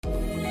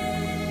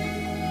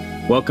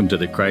Welcome to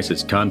the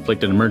Crisis,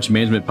 Conflict, and Emergency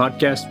Management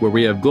podcast, where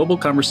we have global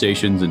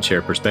conversations and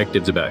share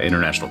perspectives about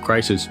international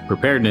crisis,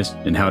 preparedness,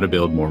 and how to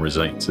build more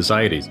resilient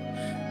societies.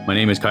 My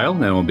name is Kyle,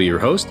 and I will be your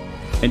host.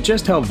 And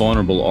just how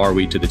vulnerable are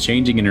we to the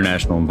changing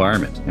international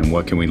environment, and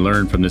what can we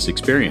learn from this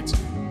experience?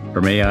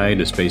 From AI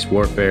to space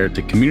warfare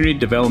to community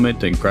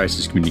development and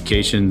crisis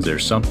communications,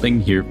 there's something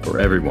here for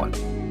everyone.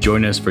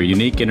 Join us for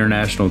unique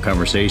international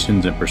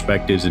conversations and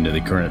perspectives into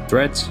the current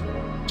threats,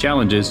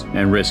 challenges,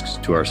 and risks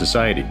to our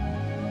society.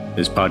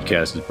 This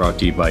podcast is brought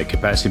to you by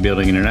Capacity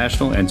Building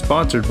International and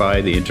sponsored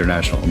by the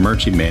International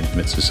Emergency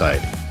Management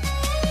Society.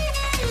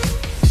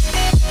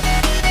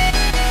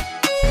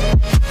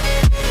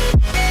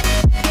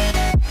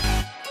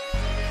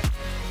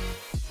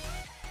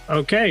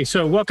 Okay,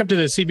 so welcome to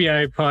the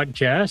CBI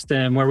podcast,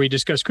 and where we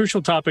discuss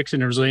crucial topics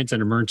in resilience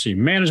and emergency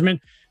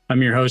management.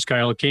 I'm your host,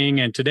 Kyle King,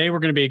 and today we're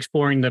going to be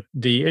exploring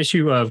the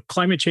issue of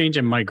climate change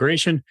and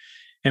migration.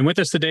 And with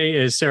us today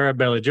is Sara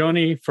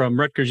Belligoni from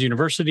Rutgers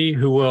University,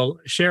 who will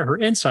share her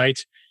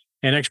insights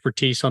and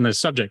expertise on this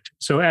subject.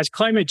 So as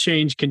climate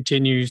change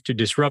continues to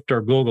disrupt our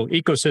global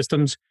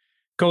ecosystems,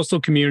 coastal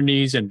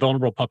communities and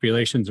vulnerable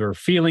populations are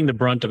feeling the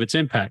brunt of its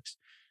impacts.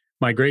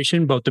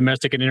 Migration, both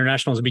domestic and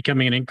international, is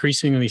becoming an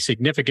increasingly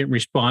significant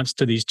response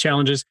to these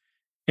challenges.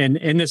 And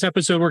in this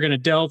episode, we're going to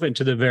delve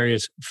into the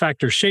various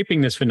factors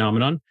shaping this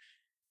phenomenon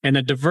and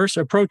the diverse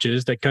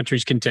approaches that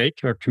countries can take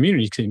or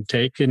communities can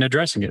take in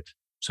addressing it.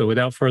 So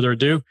without further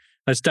ado,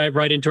 let's dive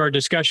right into our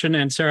discussion.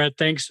 And Sara,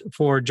 thanks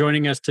for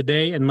joining us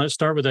today. And let's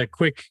start with a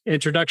quick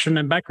introduction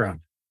and background.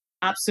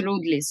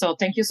 Absolutely. So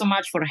thank you so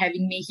much for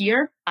having me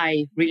here.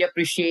 I really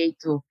appreciate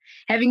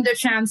having the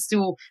chance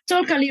to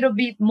talk a little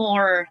bit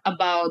more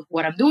about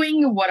what I'm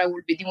doing, what I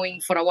will be doing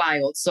for a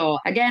while. So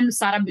again,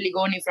 Sara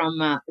Belligoni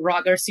from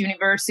Rutgers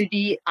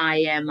University. I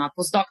am a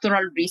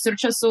postdoctoral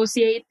research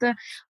associate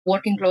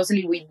working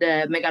closely with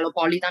the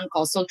Megalopolitan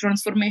Coastal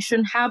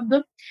Transformation Hub.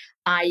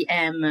 I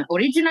am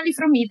originally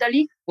from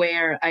Italy,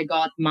 where I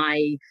got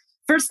my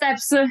first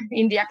steps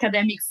in the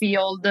academic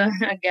field,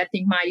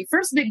 getting my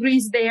first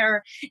degrees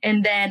there.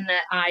 And then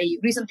I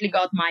recently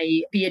got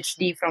my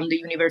PhD from the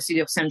University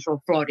of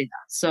Central Florida.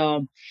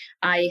 So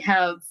I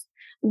have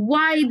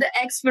wide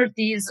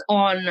expertise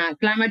on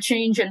climate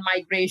change and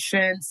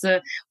migrations,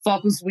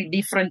 focused with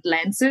different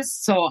lenses.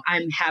 So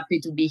I'm happy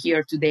to be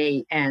here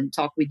today and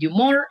talk with you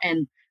more.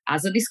 And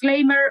as a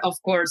disclaimer, of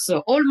course,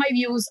 all my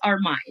views are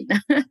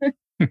mine.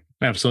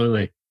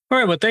 Absolutely. All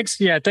right. Well, thanks.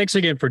 Yeah. Thanks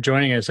again for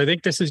joining us. I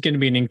think this is going to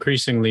be an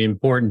increasingly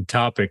important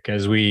topic,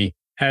 as we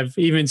have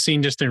even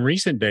seen just in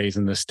recent days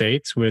in the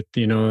States with,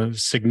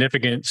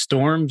 significant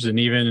storms and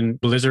even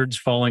blizzards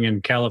falling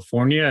in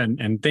California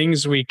and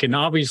things we can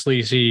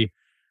obviously see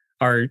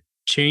are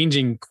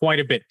changing quite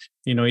a bit,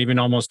 even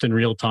almost in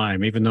real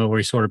time, even though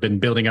we've sort of been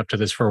building up to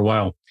this for a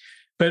while.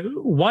 But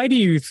why do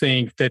you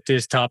think that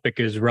this topic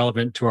is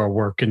relevant to our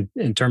work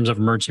in terms of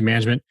emergency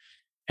management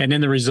and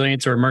in the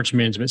resilience or emergency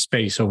management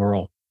space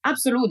overall?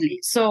 Absolutely.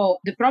 So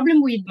the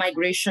problem with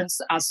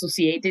migrations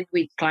associated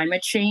with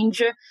climate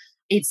change,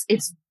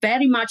 it's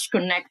very much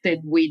connected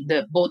with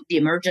both the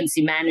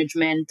emergency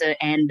management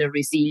and the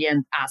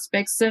resilient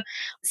aspects,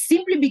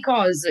 simply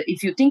because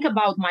if you think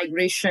about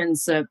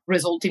migrations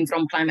resulting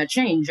from climate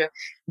change,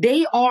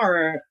 they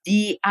are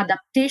the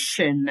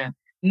adaptation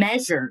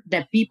measure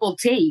that people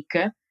take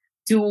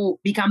to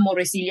become more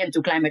resilient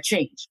to climate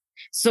change.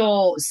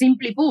 So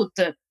simply put,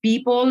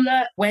 people,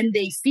 when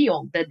they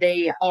feel that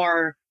they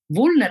are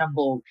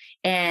vulnerable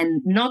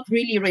and not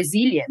really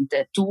resilient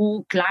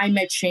to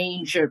climate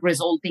change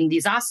resulting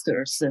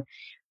disasters,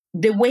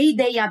 the way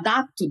they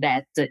adapt to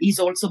that is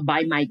also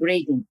by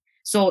migrating.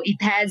 So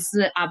it has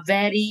a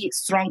very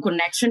strong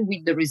connection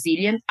with the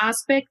resilient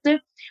aspect,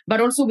 but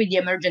also with the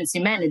emergency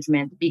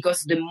management,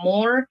 because the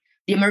more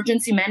the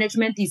emergency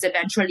management is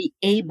eventually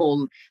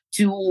able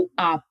to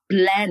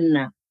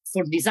plan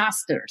for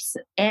disasters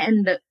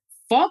and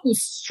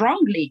focus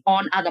strongly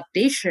on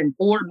adaptation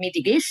or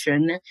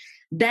mitigation,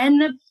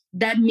 then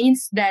that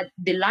means that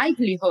the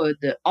likelihood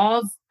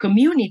of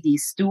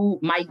communities to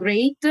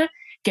migrate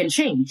can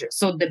change.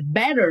 So the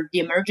better the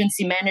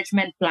emergency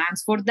management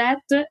plans for that,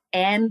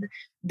 and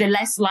the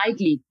less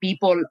likely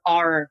people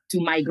are to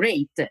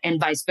migrate and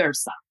vice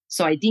versa.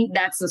 So I think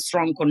that's a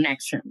strong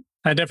connection.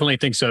 I definitely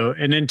think so.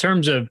 And in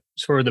terms of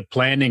sort of the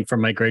planning for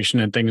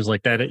migration and things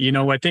like that,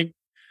 I think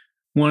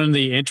one of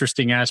the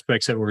interesting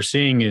aspects that we're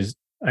seeing is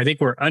I think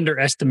we're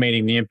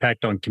underestimating the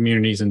impact on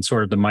communities and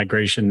sort of the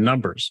migration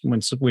numbers.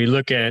 Once we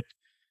look at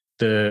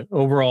the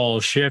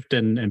overall shift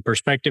and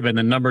perspective, and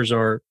the numbers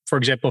are, for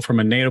example, from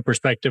a NATO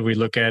perspective, we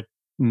look at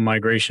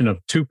migration of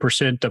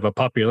 2% of a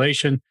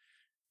population,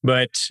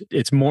 but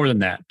it's more than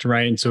that,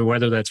 right? And so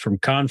whether that's from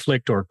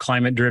conflict or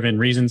climate-driven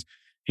reasons,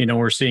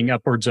 we're seeing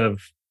upwards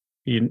of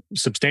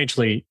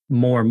substantially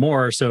more and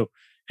more. So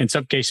in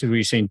some cases,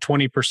 we've seen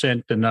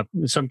 20% and up,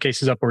 in some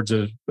cases upwards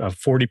of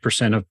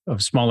 40%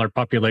 of smaller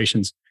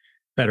populations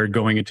that are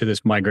going into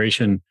this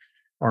migration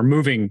are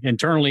moving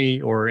internally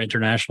or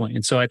internationally.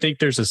 And so I think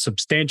there's a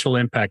substantial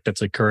impact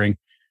that's occurring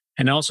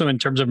And also in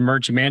terms of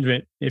emergency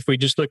management, if we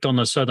just looked on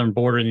the southern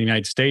border of the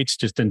United States,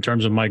 just in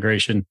terms of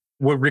migration,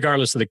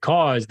 regardless of the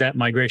cause, that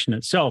migration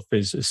itself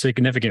is a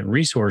significant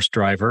resource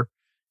driver.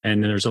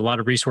 And there's a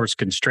lot of resource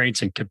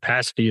constraints and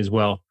capacity as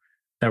well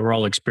that we're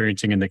all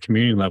experiencing in the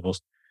community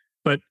levels.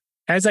 But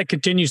as that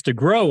continues to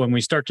grow and we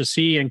start to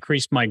see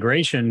increased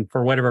migration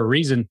for whatever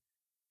reason,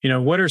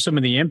 what are some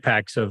of the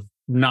impacts of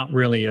not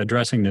really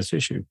addressing this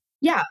issue?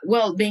 Yeah,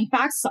 well, the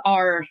impacts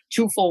are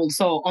twofold.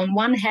 So on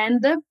one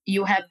hand,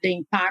 you have the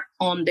impact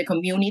on the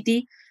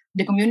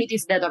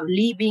communities that are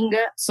leaving,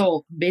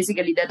 so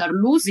basically that are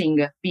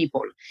losing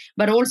people.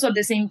 But also at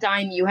the same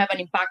time, you have an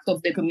impact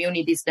of the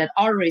communities that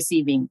are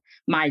receiving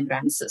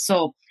migrants.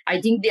 So I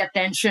think the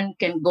attention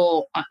can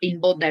go in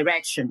both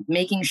directions,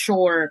 making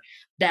sure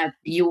that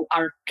you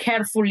are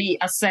carefully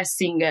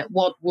assessing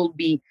what will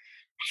be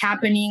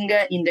happening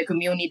in the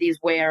communities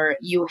where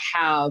you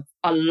have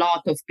a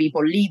lot of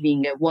people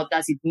leaving. What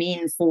does it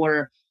mean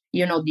for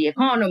the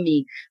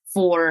economy,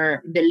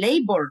 for the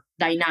labor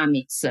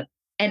dynamics?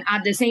 And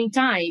at the same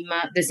time,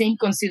 the same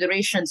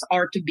considerations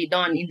are to be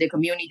done in the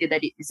community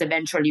that it is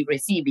eventually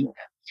receiving.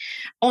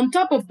 On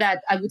top of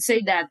that, I would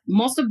say that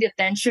most of the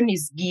attention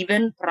is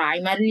given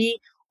primarily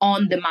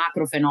on the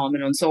macro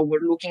phenomenon. So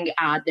we're looking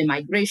at the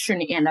migration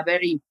in a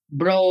very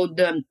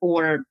broad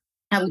or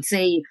I would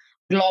say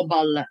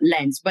global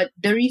lens, but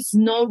there is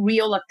no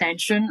real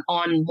attention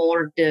on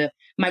more the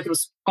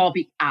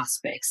microscopic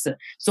aspects.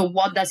 So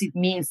what does it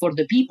mean for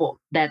the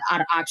people that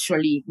are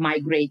actually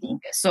migrating?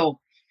 So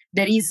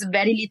there is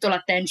very little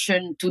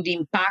attention to the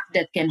impact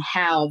that can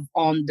have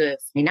on the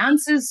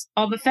finances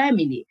of a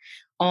family,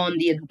 on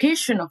the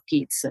education of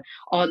kids,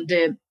 on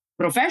the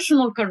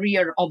professional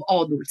career of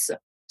adults.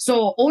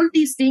 So all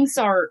these things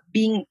are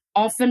being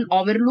often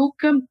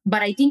overlooked,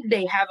 but I think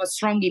they have a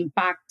strong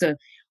impact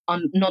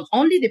on not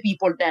only the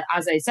people that,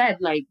 as I said,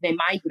 like they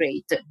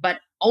migrate, but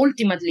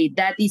ultimately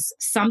that is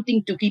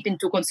something to keep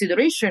into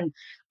consideration,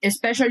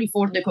 especially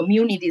for the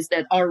communities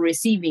that are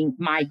receiving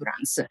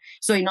migrants.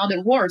 So in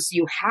other words,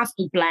 you have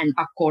to plan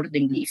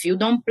accordingly. If you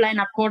don't plan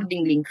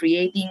accordingly in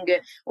creating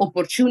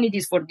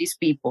opportunities for these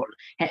people,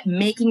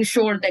 making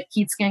sure that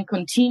kids can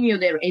continue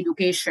their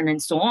education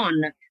and so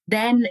on,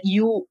 then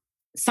you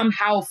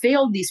somehow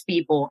fail these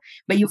people,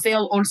 but you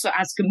fail also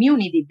as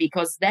community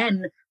because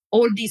then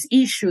all these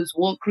issues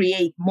will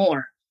create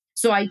more.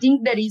 So I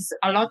think there is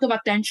a lot of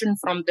attention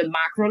from the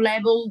macro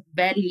level,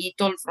 very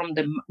little from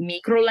the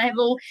micro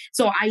level.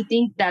 So I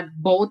think that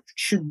both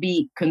should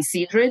be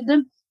considered.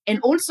 And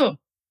also,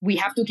 we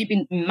have to keep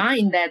in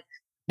mind that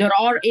there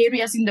are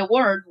areas in the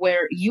world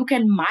where you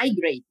can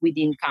migrate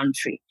within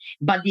country,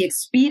 but the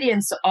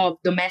experience of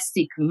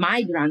domestic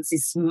migrants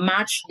is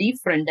much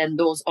different than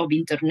those of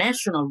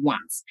international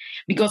ones.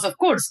 Because of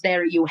course,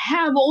 there you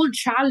have all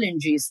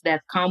challenges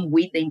that come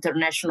with the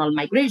international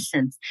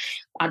migrations,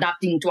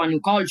 adapting to a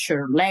new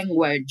culture,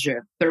 language,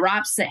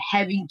 perhaps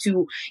having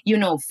to,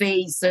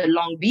 face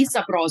long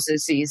visa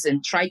processes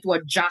and try to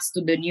adjust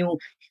to the new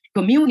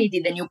community,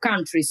 the new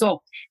country.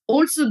 So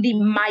also the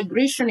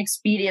migration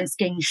experience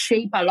can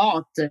shape a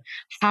lot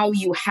how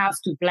you have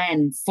to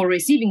plan for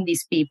receiving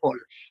these people.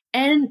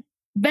 And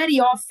very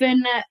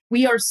often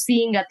we are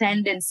seeing a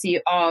tendency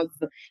of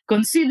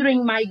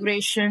considering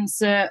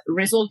migrations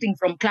resulting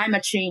from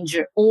climate change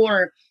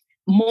or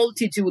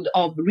multitude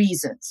of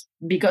reasons,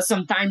 because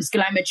sometimes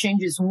climate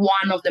change is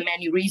one of the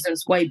many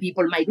reasons why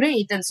people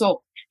migrate. And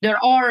so there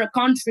are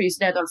countries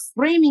that are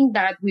framing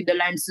that with the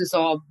lenses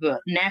of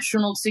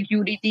national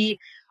security,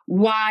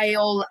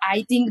 while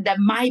I think that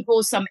might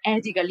pose some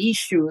ethical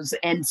issues.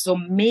 And so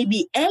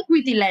maybe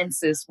equity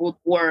lenses would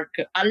work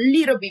a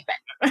little bit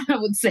better, I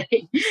would say,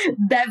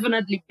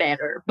 definitely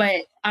better.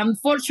 But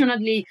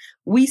unfortunately,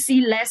 we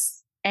see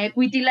less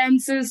equity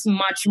lenses,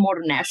 much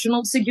more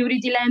national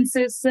security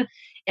lenses.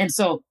 And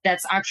so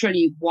that's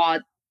actually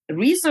what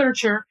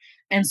researchers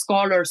and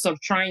scholars are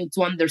trying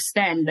to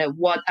understand,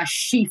 what a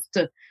shift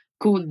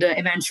could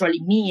eventually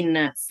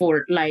mean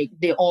for like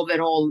the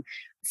overall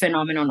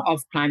phenomenon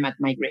of climate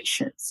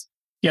migrations.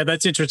 Yeah,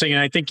 that's interesting. And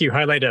I think you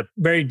highlight a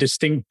very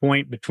distinct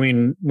point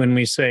between when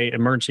we say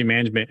emergency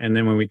management and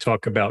then when we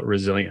talk about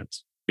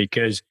resilience.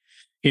 Because,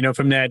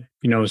 from that,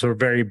 sort of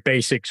very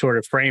basic sort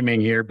of framing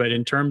here, but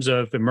in terms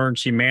of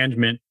emergency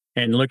management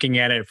and looking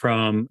at it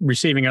from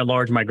receiving a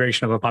large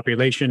migration of a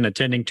population,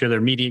 attending to their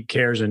immediate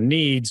cares and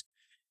needs,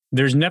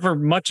 there's never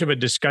much of a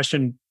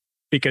discussion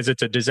because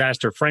it's a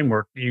disaster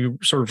framework. You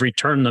sort of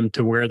return them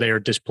to where they are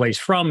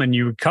displaced from and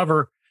you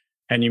recover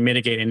and you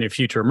mitigate any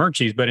future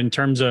emergencies. But in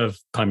terms of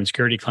climate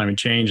security, climate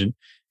change,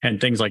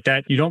 and things like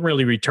that, you don't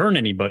really return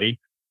anybody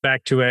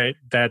back to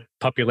that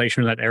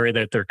population or that area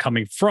that they're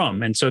coming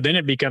from. And so then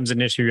it becomes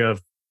an issue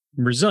of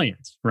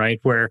resilience, right?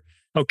 Where,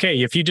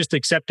 okay, if you just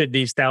accepted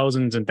these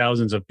thousands and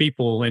thousands of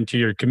people into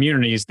your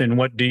communities, then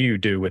what do you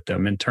do with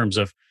them in terms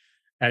of,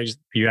 as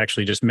you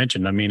actually just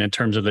mentioned, in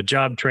terms of the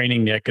job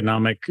training, the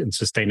economic and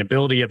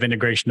sustainability of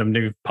integration of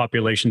new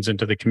populations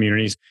into the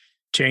communities,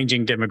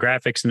 changing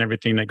demographics and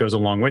everything that goes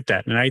along with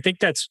that. And I think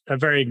that's a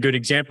very good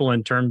example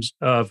in terms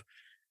of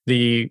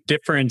the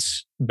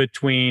difference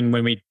between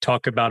when we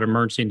talk about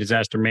emergency and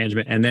disaster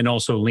management and then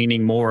also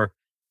leaning more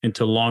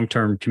into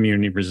long-term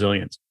community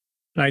resilience.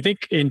 And I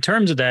think in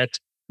terms of that,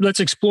 let's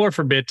explore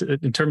for a bit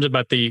in terms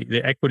about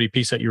the equity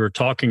piece that you were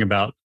talking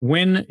about.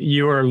 When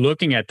you are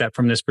looking at that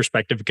from this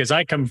perspective, because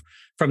I come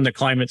from the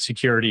climate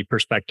security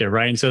perspective,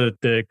 right? And so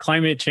the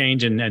climate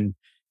change and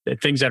the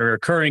things that are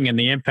occurring and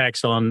the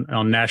impacts on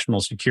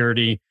national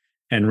security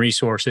and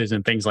resources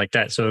and things like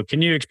that. So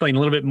can you explain a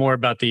little bit more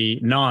about the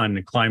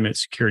non-climate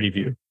security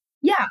view?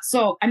 Yeah,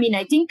 so I mean,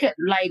 I think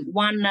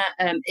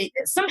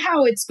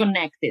somehow it's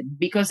connected,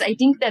 because I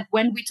think that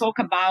when we talk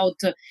about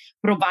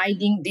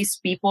providing these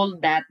people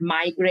that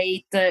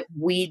migrate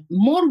with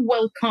more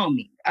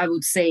welcoming, I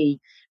would say,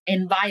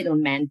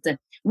 environment,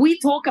 we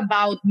talk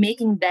about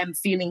making them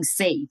feeling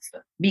safe,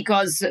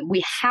 because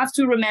we have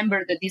to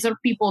remember that these are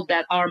people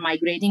that are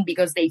migrating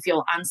because they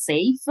feel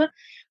unsafe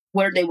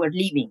where they were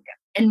living.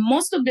 And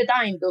most of the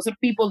time, those are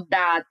people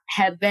that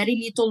have very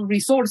little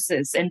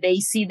resources and they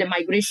see the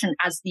migration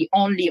as the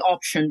only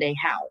option they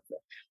have.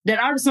 There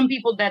are some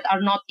people that are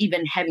not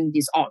even having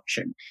this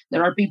option.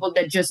 There are people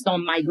that just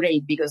don't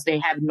migrate because they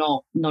have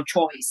no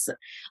choice.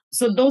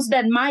 So those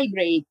that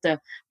migrate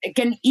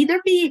can either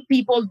be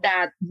people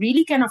that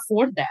really can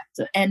afford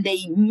that, and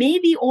they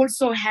maybe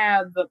also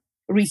have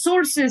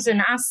resources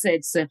and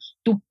assets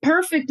to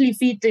perfectly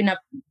fit in a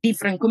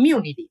different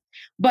community.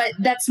 But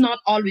that's not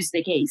always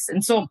the case.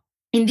 And so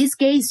in this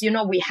case,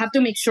 we have to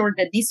make sure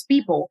that these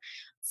people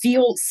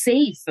feel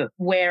safe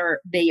where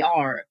they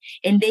are,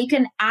 and they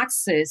can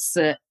access,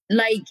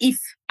 like if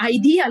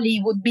ideally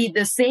would be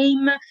the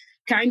same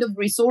kind of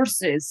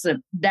resources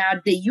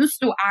that they used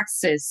to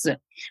access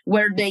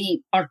where they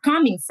are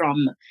coming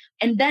from.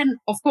 And then,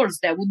 of course,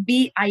 that would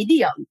be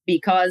ideal,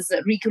 because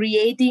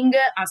recreating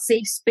a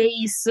safe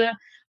space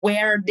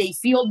where they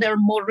feel they're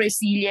more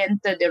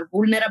resilient, their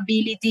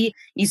vulnerability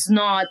is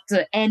not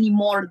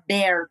anymore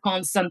there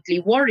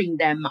constantly worrying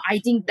them. I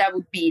think that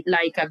would be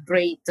like a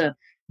great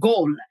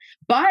goal.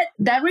 But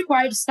that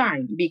requires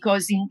time,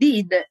 because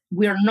indeed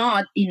we're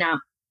not in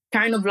a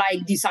kind of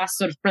like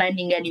disaster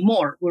planning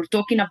anymore. We're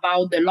talking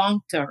about the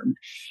long term.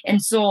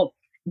 And so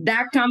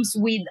that comes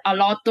with a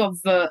lot of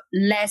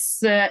less,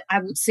 I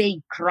would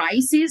say,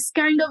 crisis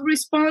kind of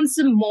response,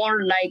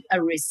 more like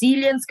a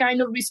resilience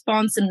kind of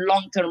response and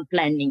long-term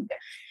planning.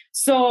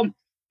 So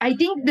I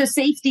think the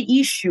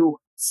safety issue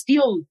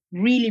still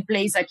really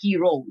plays a key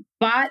role,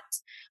 but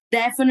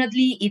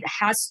definitely it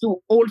has to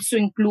also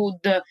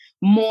include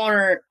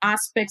more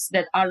aspects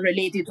that are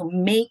related to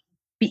make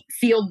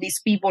feel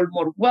these people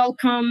more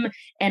welcome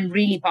and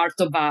really part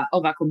of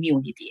a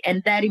community.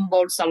 And that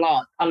involves a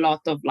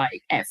lot of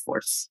like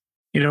efforts.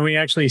 We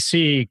actually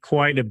see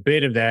quite a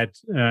bit of that,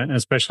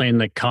 especially in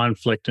the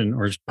conflict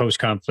or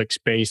post-conflict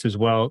space as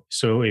well.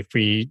 So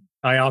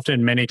I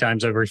often, many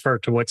times, I refer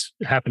to what's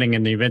happening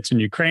in the events in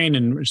Ukraine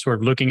and sort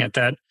of looking at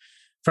that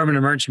from an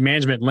emergency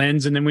management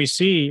lens. And then we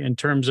see in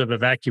terms of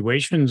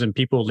evacuations and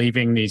people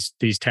leaving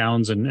these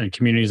towns and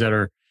communities that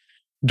are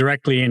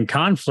directly in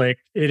conflict,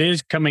 it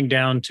is coming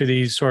down to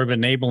these sort of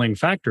enabling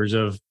factors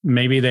of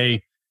maybe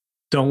they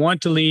don't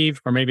want to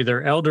leave, or maybe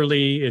they're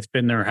elderly, it's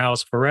been their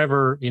house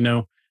forever,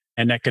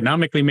 and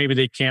economically maybe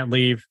they can't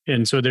leave.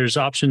 And so there's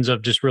options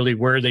of just really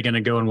where are they going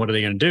to go and what are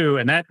they going to do?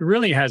 And that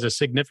really has a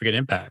significant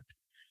impact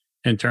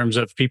in terms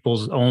of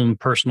people's own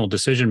personal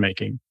decision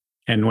making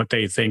and what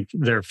they think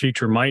their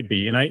future might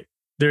be. And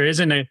there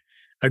isn't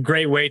a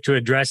great way to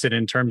address it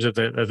in terms of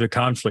the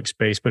conflict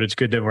space, but it's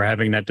good that we're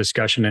having that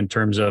discussion in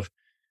terms of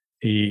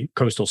the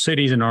coastal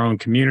cities and our own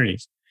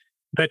communities.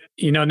 But,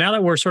 now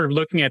that we're sort of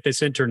looking at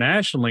this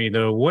internationally,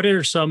 though, what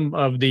are some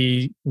of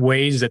the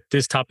ways that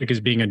this topic is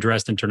being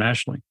addressed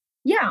internationally?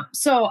 Yeah.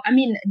 So, I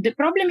mean, the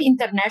problem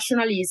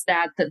internationally is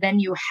that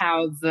then you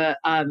have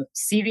a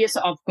series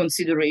of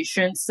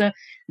considerations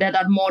that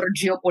are more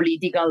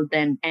geopolitical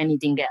than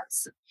anything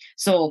else.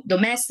 So,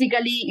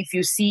 domestically, if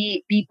you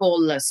see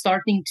people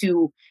starting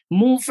to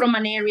move from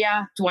an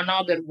area to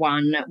another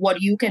one, what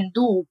you can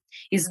do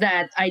is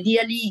that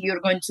ideally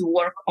you're going to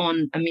work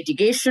on a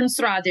mitigation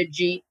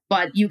strategy,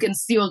 but you can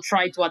still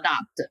try to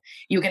adapt.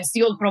 You can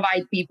still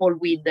provide people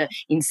with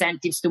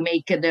incentives to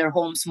make their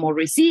homes more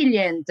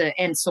resilient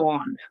and so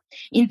on.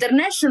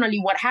 Internationally,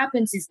 what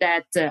happens is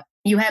that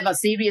you have a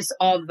series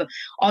of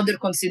other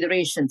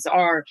considerations.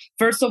 Are,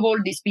 first of all,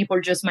 these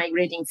people just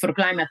migrating for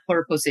climate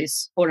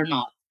purposes or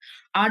not?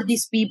 Are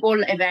these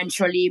people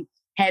eventually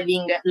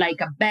having like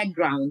a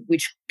background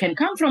which can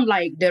come from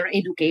like their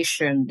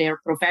education, their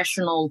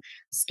professional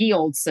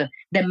skills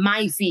that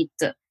might fit,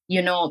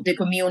 the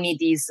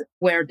communities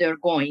where they're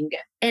going?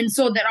 And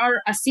so there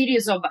are a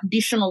series of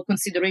additional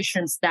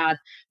considerations that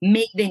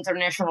make the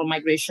international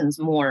migrations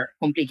more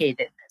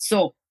complicated.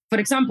 So, for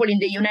example, in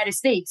the United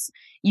States,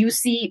 you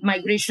see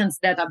migrations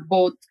that are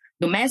both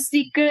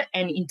domestic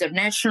and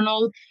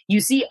international. You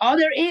see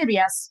other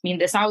areas in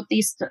the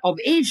southeast of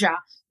Asia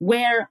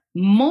where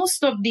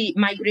most of the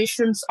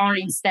migrations are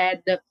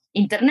instead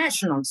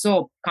international.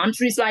 So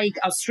countries like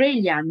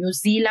Australia, New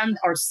Zealand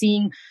are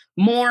seeing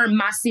more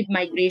massive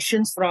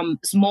migrations from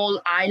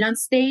small island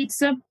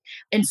states.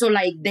 And so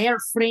like they're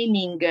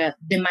framing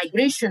the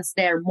migrations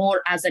there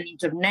more as an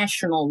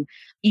international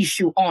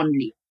issue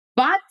only.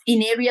 But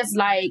in areas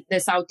like the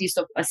southeast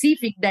of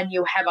Pacific, then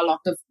you have a lot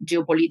of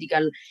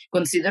geopolitical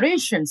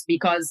considerations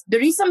because there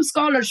is some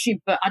scholarship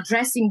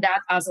addressing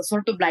that as a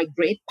sort of like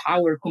great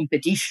power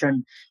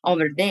competition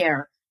over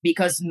there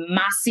because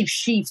massive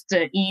shift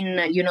in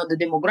the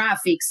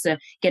demographics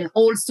can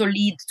also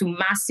lead to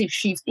massive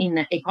shift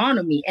in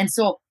economy. And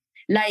so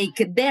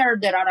like there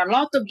are a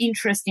lot of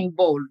interest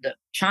involved: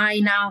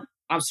 China,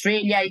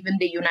 Australia, even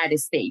the United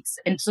States.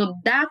 And so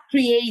that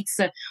creates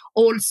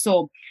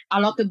also a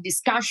lot of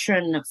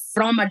discussion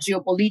from a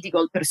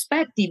geopolitical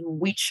perspective,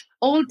 which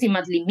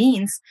ultimately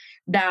means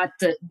that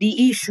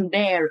the issue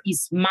there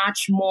is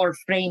much more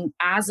framed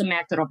as a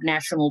matter of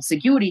national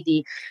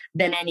security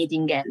than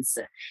anything else.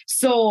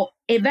 So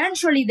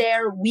eventually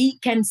there we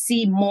can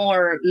see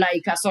more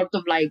like a sort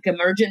of like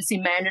emergency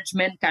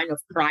management kind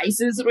of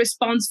crisis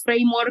response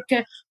framework,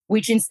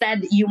 which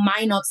instead you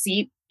might not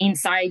see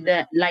inside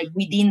like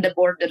within the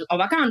border of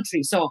a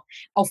country. So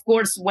of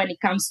course, when it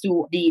comes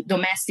to the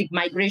domestic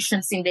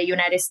migrations in the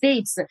United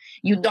States,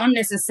 you don't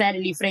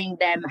necessarily frame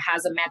them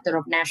as a matter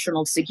of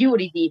national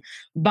security.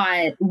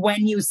 But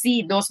when you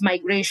see those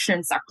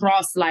migrations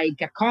across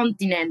like a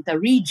continent, a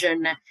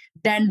region,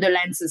 then the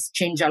lenses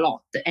change a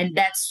lot. And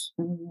that's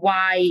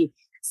why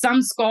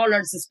some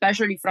scholars,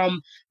 especially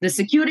from the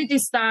security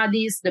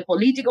studies, the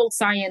political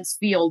science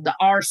field,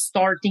 are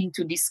starting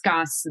to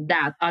discuss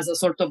that as a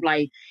sort of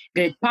like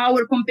great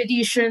power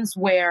competitions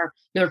where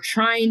they're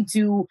trying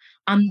to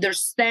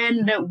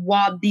understand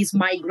what these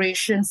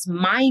migrations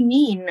might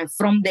mean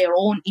from their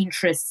own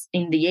interests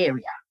in the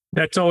area.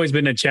 That's always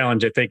been a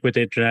challenge, I think, with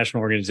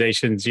international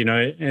organizations, and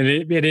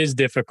it is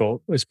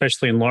difficult,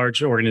 especially in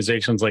large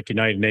organizations like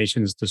United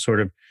Nations, to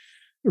sort of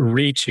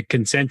reach a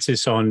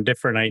consensus on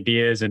different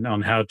ideas and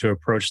on how to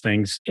approach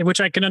things,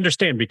 which I can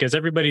understand because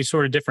everybody's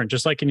sort of different.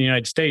 Just like in the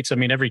United States, I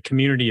mean, every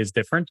community is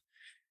different.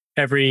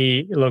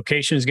 Every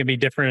location is going to be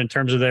different in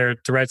terms of their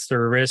threats,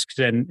 their risks,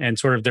 and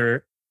sort of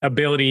their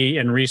ability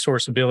and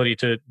resource ability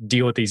to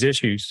deal with these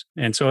issues.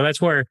 And so that's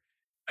where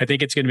I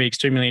think it's going to be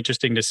extremely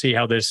interesting to see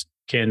how this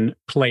can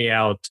play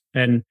out.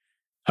 And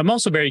I'm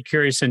also very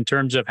curious in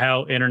terms of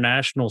how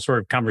international sort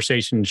of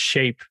conversations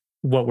shape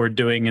what we're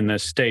doing in the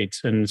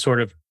States and sort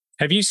of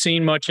have you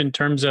seen much in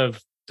terms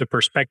of the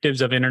perspectives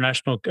of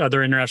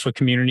other international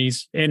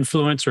communities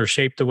influence or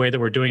shape the way that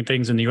we're doing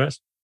things in the US?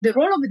 The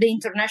role of the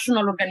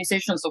international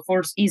organizations, of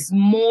course, is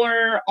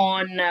more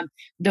on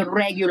the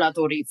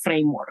regulatory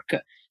framework.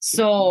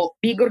 So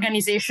big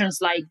organizations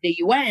like the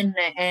UN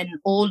and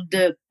all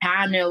the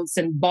panels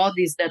and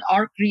bodies that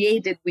are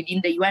created within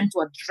the UN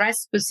to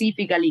address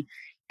specifically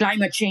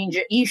climate change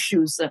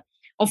issues,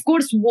 of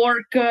course,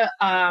 work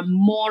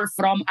more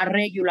from a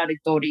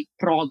regulatory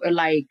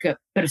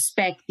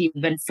perspective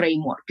and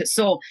framework.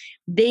 So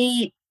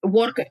they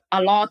work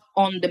a lot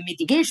on the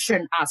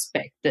mitigation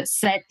aspect,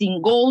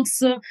 setting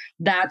goals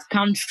that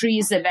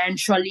countries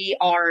eventually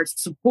are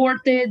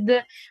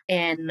supported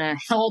and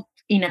help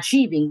in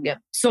achieving.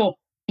 So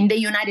in the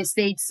United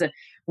States,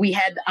 we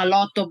had a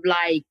lot of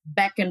like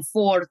back and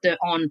forth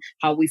on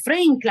how we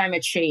frame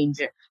climate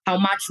change, how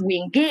much we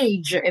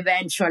engage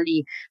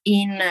eventually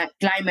in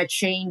climate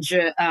change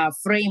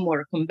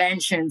framework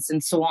conventions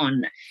and so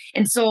on.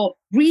 And so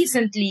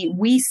recently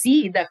we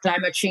see that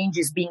climate change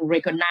is being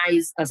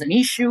recognized as an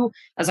issue,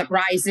 as a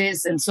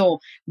crisis. And so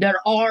there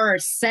are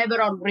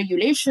several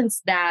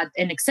regulations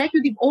and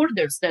executive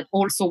orders that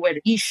also were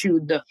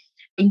issued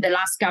in the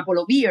last couple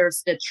of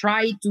years that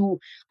try to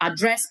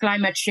address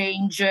climate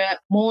change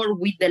more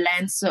with the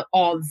lens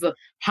of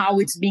how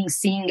it's being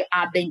seen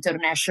at the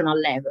international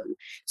level.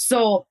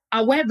 So,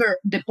 however,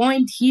 the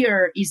point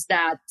here is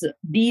that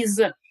these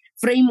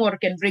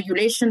framework and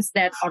regulations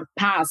that are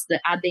passed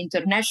at the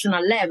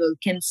international level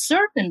can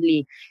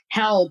certainly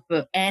help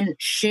and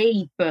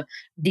shape the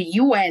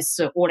US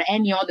or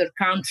any other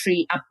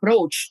country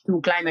approach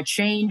to climate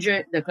change,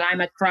 the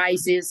climate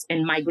crisis,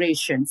 and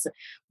migrations.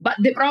 But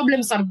the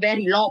problems are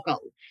very local.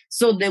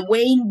 So the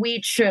way in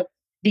which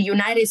the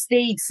United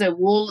States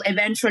will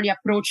eventually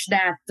approach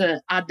that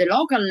at the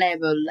local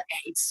level,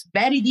 it's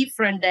very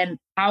different than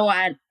how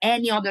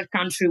any other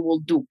country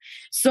will do.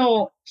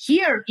 So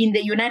here in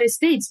the United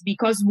States,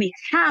 because we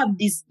have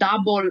these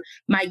double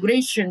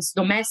migrations,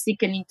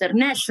 domestic and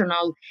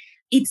international,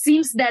 it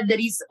seems that there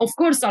is, of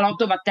course, a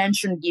lot of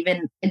attention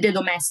given the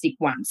domestic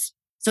ones.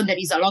 So there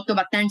is a lot of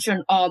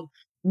attention of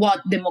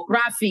what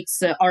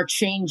demographics are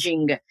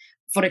changing.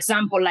 For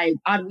example, like,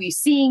 are we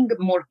seeing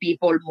more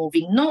people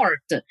moving north?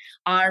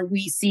 Are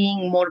we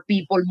seeing more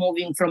people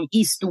moving from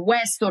east to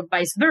west or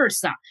vice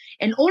versa?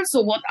 And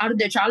also, what are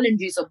the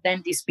challenges of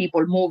then these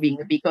people moving?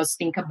 Because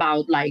think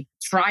about like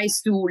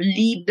tries to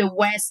leave the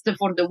west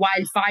for the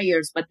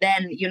wildfires, but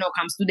then,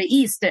 comes to the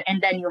east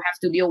and then you have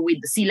to deal with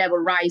the sea level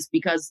rise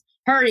because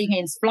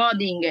hurricanes,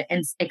 flooding,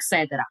 and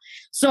etc.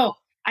 So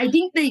I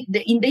think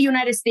in the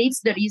United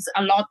States, there is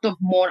a lot of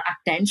more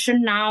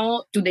attention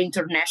now to the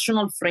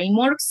international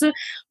frameworks,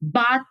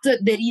 but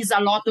there is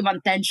a lot of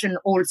attention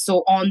also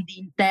on the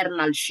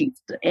internal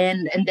shift.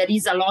 And there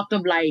is a lot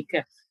of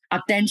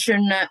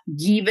attention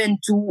given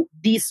to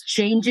these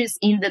changes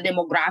in the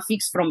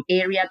demographics from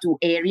area to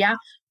area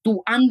to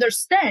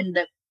understand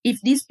if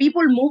these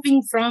people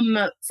moving from,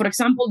 for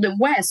example, the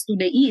West to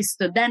the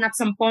East, then at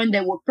some point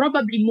they will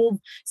probably move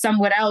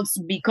somewhere else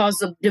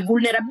because of the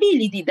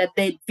vulnerability that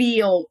they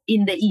feel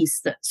in the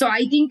East. So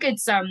I think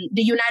it's the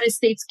United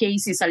States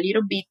case is a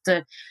little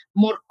bit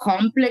more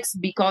complex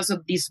because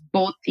of this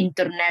both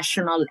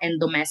international and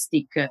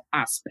domestic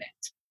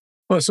aspect.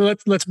 Well, so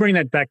let's bring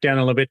that back down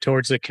a little bit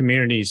towards the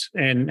communities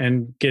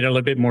and get a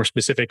little bit more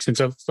specific, since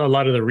a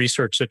lot of the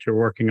research that you're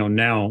working on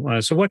now.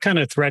 So what kind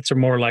of threats are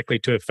more likely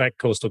to affect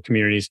coastal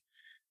communities,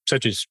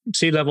 such as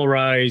sea level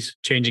rise,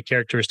 changing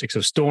characteristics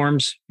of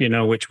storms,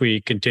 which we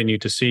continue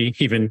to see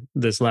even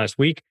this last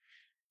week,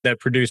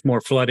 that produce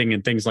more flooding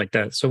and things like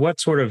that. So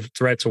what sort of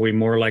threats are we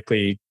more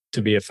likely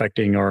to be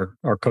affecting our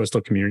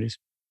coastal communities?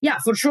 Yeah,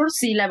 for sure,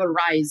 sea level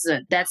rise,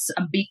 that's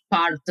a big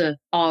part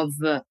of,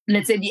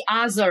 let's say, the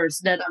hazards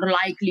that are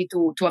likely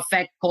to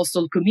affect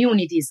coastal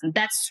communities. And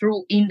that's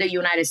true in the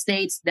United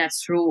States. That's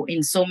true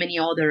in so many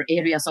other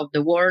areas of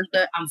the world.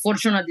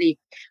 Unfortunately,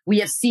 we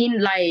have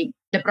seen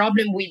the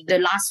problem with the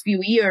last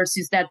few years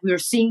is that we're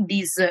seeing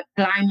these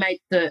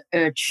climate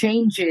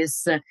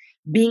changes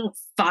being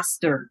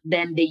faster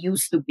than they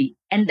used to be.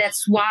 And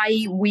that's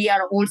why we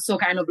are also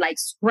kind of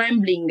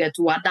scrambling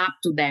to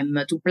adapt to them,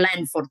 to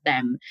plan for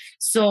them.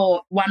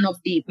 So one of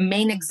the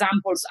main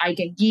examples I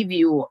can give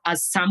you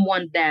as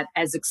someone that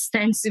has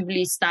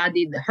extensively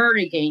studied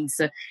hurricanes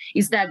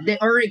is that the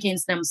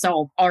hurricanes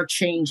themselves are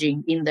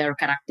changing in their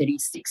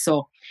characteristics.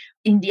 So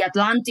in the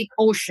Atlantic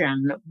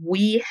Ocean,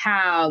 we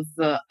have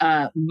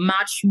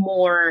much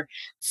more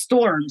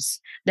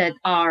storms that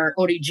are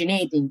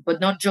originating.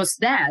 But not just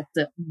that,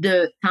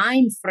 the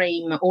time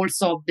frame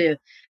also of the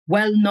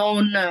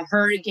well-known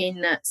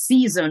hurricane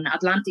season,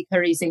 Atlantic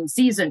hurricane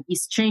season,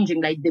 is changing.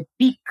 The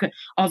peak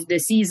of the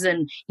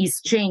season is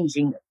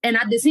changing. And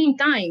at the same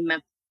time,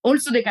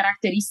 also the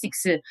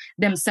characteristics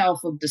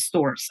themselves of the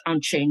storms are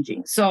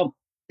changing. So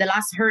the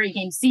last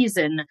hurricane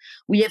season,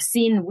 we have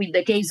seen with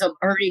the case of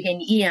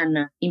Hurricane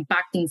Ian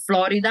impacting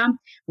Florida,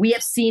 we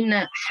have seen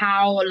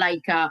how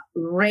a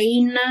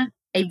rain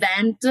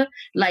event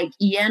like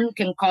Ian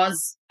can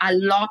cause a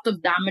lot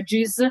of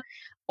damages,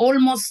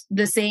 almost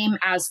the same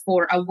as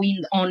for a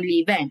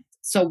wind-only event.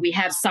 So we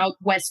have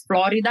Southwest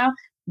Florida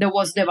that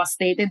was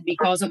devastated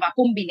because of a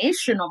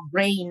combination of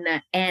rain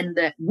and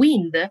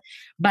wind.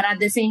 But at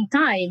the same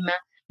time,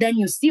 then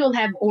you still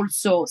have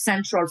also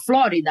Central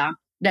Florida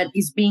that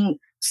is being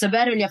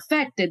severely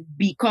affected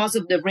because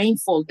of the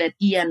rainfall that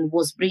Ian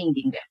was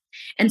bringing.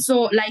 And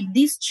so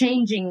these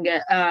changing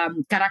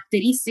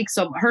characteristics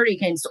of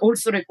hurricanes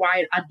also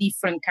require a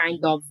different kind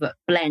of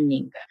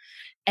planning.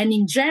 And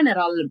in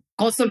general,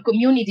 coastal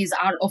communities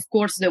are, of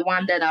course, the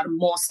ones that are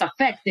most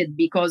affected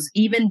because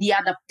even the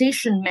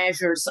adaptation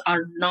measures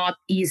are not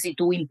easy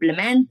to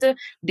implement.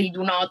 They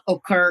do not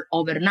occur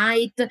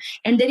overnight.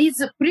 And there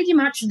is pretty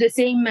much the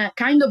same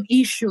kind of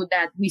issue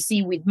that we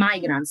see with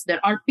migrants.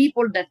 There are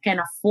people that can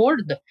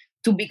afford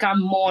to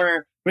become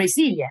more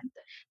resilient.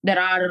 There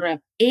are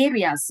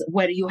areas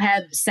where you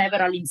have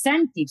several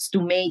incentives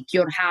to make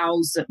your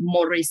house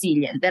more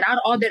resilient. There are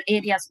other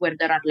areas where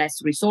there are less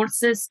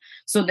resources,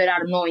 so there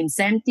are no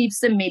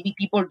incentives, and maybe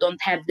people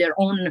don't have their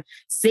own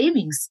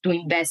savings to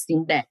invest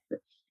in that.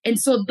 And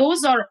so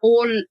those are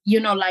all,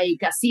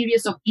 a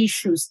series of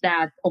issues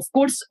that, of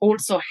course,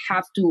 also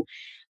have to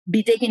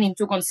be taken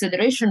into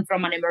consideration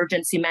from an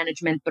emergency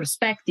management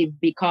perspective,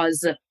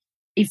 because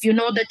if you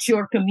know that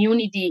your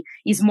community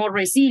is more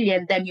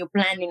resilient, then you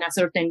plan in a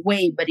certain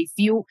way. But if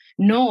you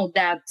know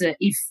that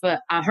if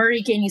a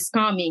hurricane is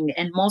coming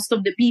and most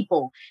of the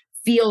people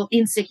feel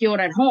insecure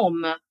at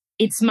home,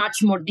 it's much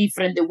more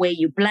different the way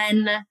you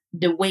plan,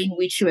 the way in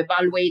which you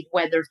evaluate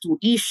whether to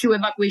issue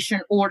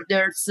evacuation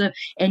orders,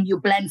 and you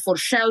plan for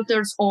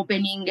shelters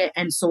opening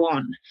and so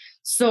on.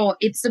 So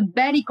it's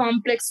very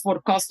complex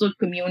for coastal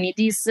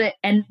communities,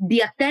 and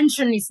the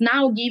attention is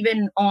now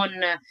given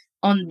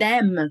on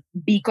them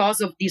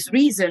because of this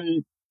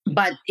reason,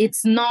 but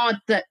it's not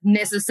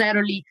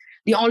necessarily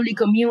the only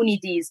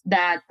communities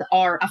that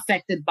are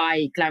affected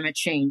by climate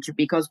change,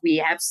 because we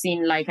have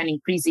seen an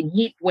increase in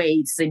heat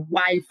waves and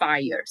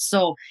wildfires.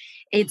 So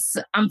it's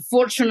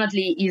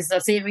unfortunately is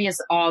a series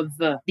of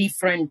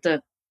different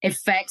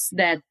effects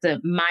that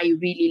might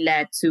really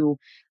lead to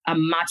a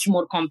much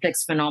more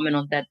complex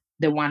phenomenon than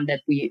the one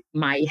that we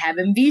might have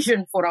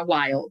envisioned for a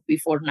while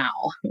before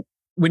now.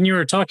 When you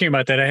were talking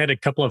about that, I had a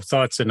couple of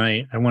thoughts, and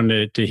I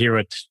wanted to hear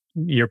what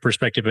your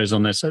perspective is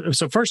on this.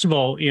 So first of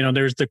all,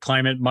 there's the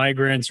climate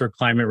migrants or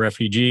climate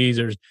refugees.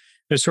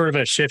 There's sort of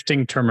a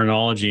shifting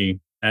terminology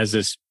as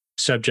this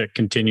subject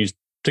continues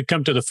to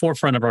come to the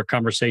forefront of our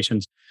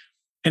conversations.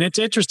 And it's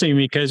interesting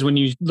because when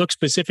you look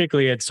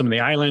specifically at some of the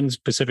islands,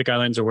 Pacific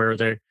Islands, or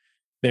where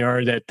they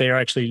are that they are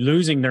actually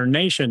losing their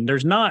nation.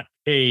 There's not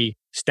a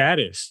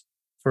status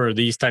for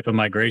these type of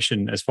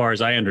migration, as far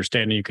as I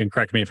understand. And you can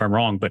correct me if I'm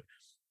wrong, but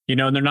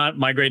they're not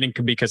migrating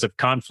because of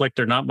conflict.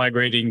 They're not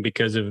migrating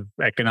because of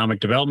economic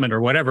development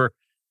or whatever.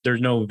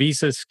 There's no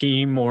visa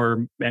scheme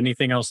or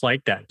anything else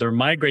like that. They're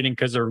migrating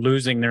because they're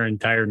losing their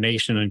entire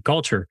nation and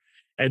culture.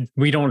 And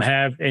we don't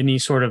have any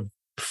sort of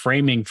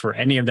framing for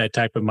any of that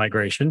type of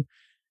migration.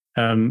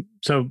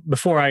 So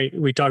before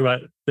we talk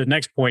about the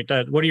next point,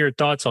 what are your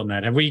thoughts on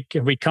that? Have we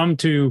come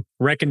to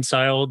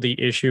reconcile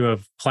the issue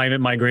of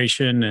climate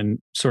migration and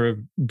sort of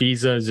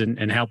visas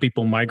and how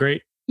people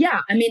migrate?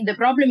 Yeah, I mean, the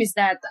problem is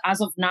that as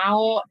of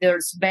now,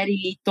 there's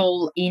very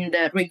little in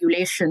the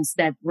regulations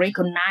that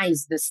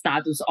recognize the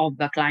status of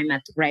the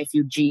climate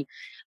refugee.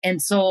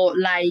 And so,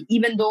 like,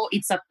 even though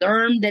it's a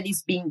term that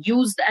is being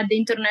used at the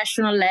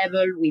international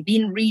level,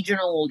 within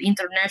regional,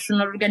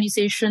 international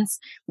organizations,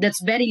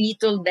 that's very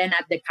little then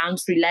at the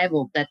country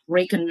level that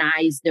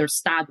recognize their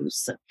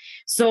status.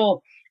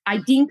 So, I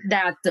think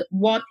that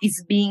what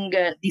is being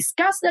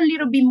discussed a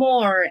little bit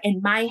more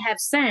and might have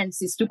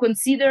sense is to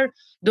consider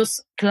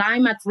those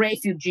climate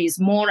refugees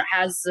more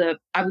as,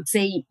 I would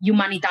say,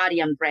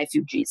 humanitarian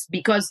refugees.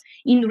 Because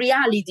in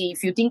reality,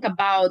 if you think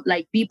about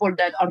like people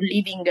that are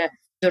leaving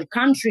their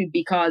country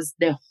because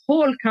the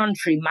whole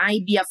country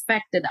might be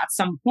affected at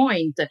some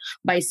point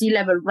by sea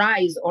level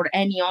rise or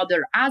any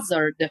other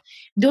hazard,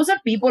 those are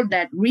people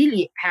that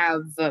really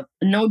have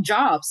no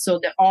jobs. So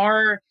there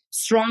are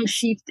strong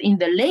shift in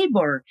the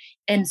labor.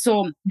 And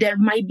so there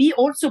might be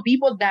also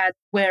people that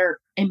were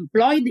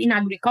employed in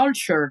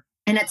agriculture.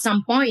 And at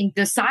some point,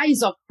 the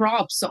size of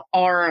crops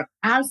are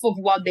half of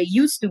what they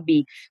used to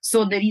be.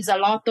 So there is a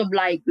lot of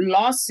like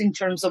loss in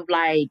terms of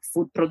like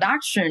food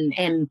production,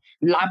 and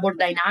labor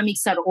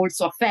dynamics are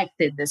also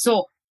affected.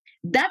 So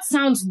that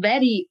sounds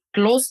very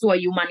close to a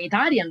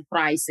humanitarian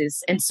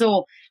crisis. And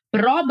so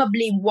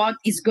probably what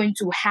is going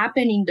to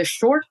happen in the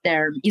short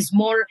term is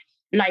more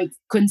like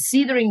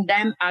considering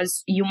them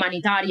as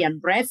humanitarian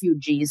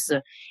refugees.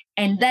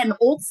 And then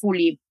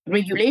hopefully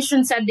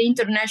regulations at the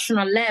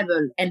international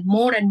level and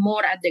more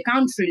at the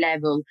country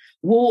level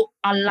will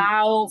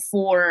allow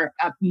for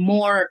a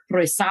more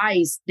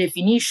precise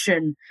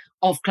definition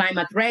of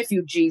climate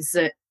refugees,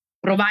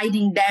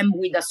 providing them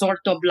with a sort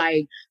of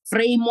like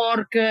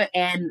framework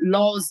and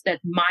laws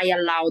that might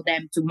allow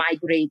them to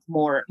migrate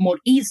more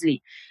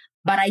easily.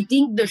 But I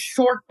think the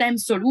short-term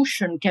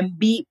solution can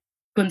be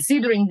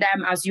considering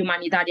them as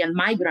humanitarian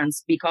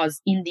migrants, because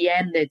in the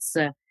end it's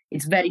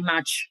very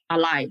much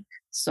alike.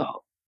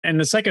 So, and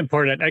the second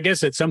part, I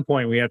guess at some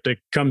point we have to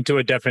come to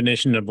a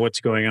definition of what's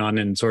going on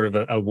and sort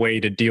of a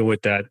way to deal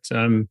with that.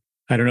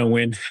 I don't know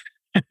when,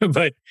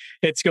 but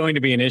it's going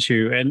to be an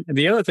issue. And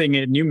the other thing,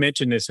 and you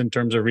mentioned this in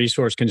terms of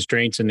resource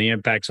constraints and the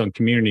impacts on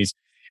communities.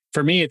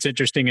 For me, it's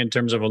interesting in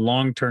terms of a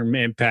long-term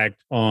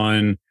impact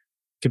on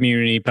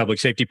community public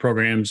safety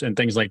programs and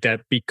things like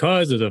that,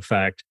 because of the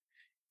fact,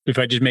 if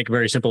I just make a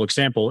very simple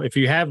example, if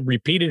you have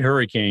repeated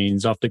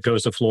hurricanes off the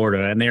coast of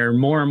Florida and they are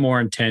more and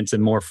more intense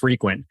and more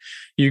frequent,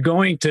 you're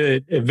going to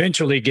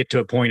eventually get to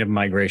a point of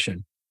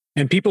migration.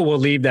 And people will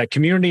leave that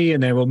community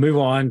and they will move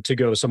on to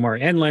go somewhere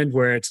inland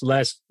where it's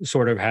less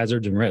sort of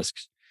hazards and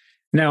risks.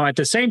 Now, at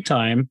the same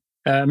time,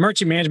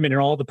 emergency management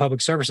and all the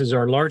public services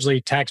are largely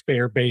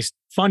taxpayer-based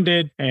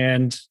funded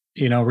and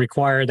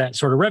require that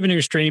sort of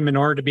revenue stream in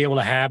order to be able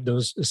to have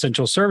those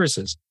essential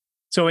services.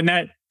 So in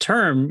that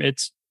term,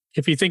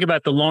 if you think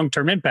about the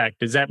long-term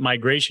impact, is that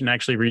migration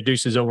actually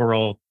reduces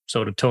overall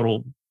sort of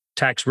total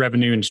tax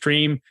revenue and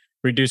stream,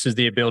 reduces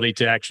the ability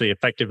to actually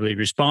effectively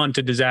respond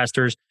to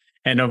disasters.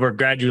 And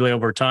gradually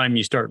over time,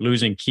 you start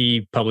losing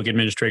key public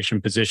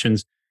administration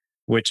positions,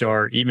 which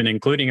are even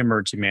including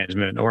emergency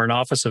management or an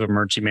office of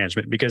emergency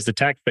management, because the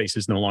tax base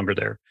is no longer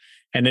there.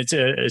 And it's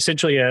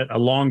essentially a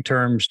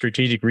long-term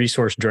strategic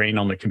resource drain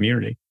on the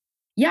community.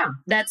 Yeah,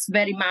 that's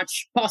very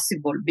much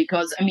possible,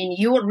 because I mean,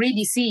 you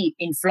already see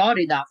in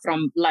Florida,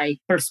 from like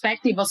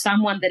perspective of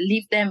someone that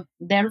lived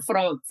there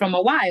from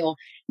a while,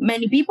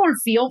 many people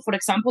feel, for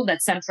example,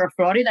 that Central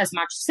Florida is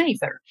much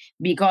safer,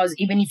 because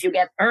even if you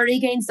get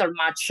hurricanes, they're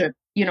much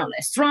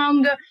less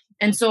strong,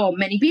 and so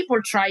many people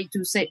try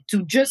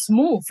to just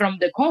move from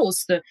the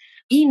coast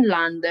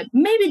inland,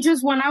 maybe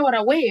just 1 hour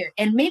away,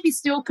 and maybe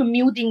still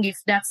commuting if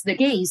that's the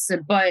case,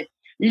 but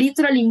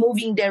literally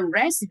moving their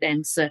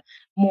residents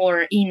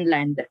more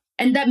inland.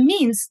 And that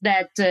means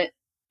that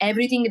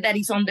everything that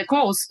is on the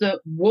coast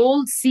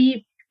will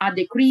see a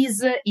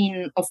decrease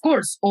in, of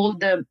course, all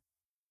the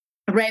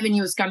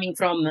revenues coming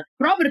from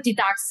property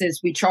taxes,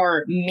 which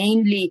are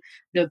mainly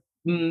the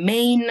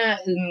main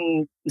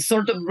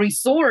sort of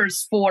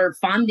resource for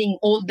funding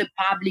all the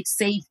public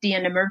safety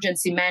and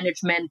emergency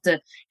management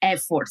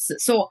efforts.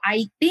 So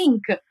I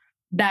think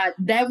that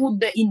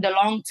would, in the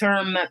long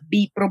term,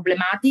 be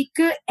problematic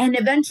and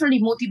eventually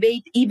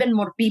motivate even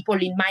more people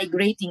in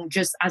migrating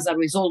just as a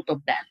result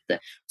of that.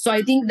 So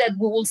I think that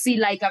we will see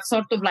like a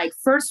sort of like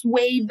first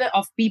wave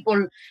of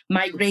people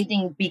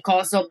migrating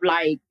because of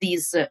like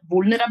this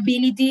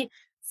vulnerability,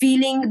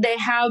 feeling they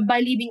have by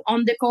living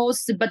on the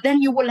coast. But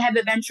then you will have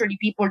eventually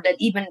people that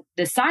even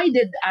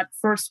decided at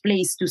first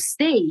place to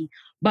stay,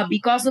 but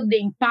because of the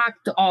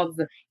impact of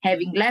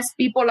having less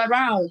people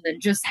around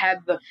and just have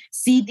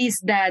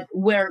cities that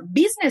where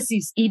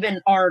businesses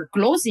even are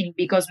closing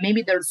because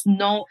maybe there's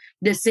no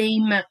the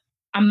same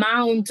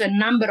amount and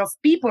number of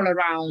people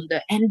around,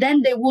 and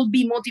then they will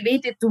be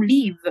motivated to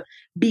leave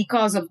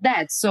because of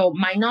that. So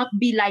might not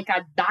be like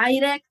a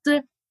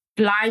direct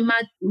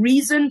climate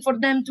reason for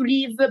them to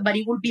leave, but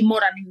it will be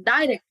more an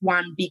indirect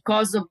one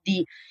because of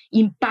the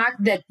impact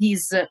that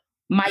these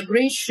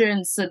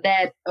migrations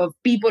that of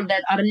people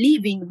that are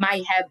leaving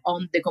might have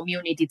on the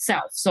community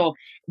itself. So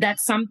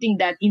that's something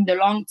that in the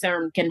long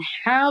term can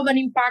have an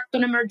impact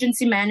on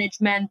emergency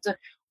management,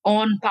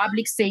 on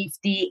public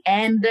safety,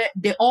 and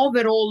the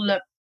overall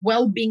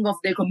well-being of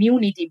the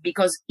community,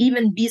 because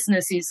even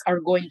businesses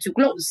are going to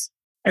close.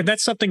 And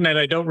that's something that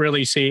I don't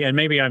really see. And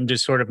maybe I'm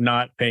just sort of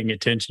not paying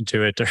attention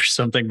to it or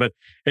something, but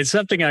it's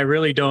something I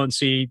really don't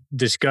see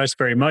discussed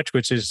very much,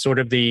 which is sort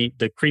of the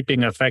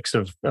creeping effects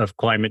of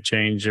climate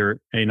change, or,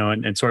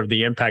 and sort of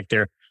the impact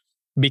there,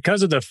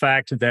 because of the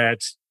fact that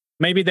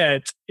maybe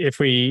that if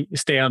we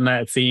stay on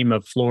that theme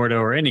of Florida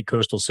or any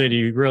coastal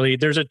city, really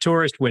there's a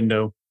tourist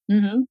window.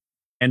 Mm-hmm.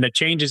 And the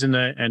changes in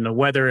the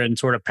weather and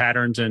sort of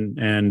patterns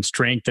and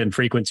strength and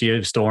frequency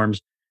of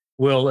storms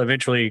will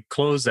eventually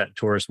close that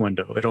tourist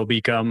window. It'll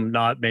become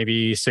not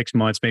maybe 6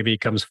 months, maybe it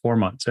becomes 4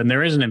 months. And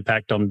there is an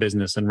impact on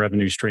business and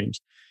revenue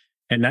streams.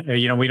 And that,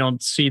 we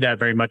don't see that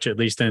very much, at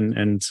least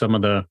in some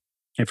of the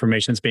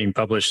information that's being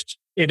published.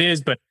 It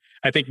is, but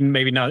I think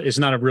maybe not. It's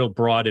not a real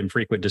broad and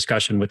frequent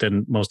discussion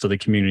within most of the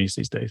communities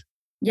these days.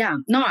 Yeah,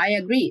 no, I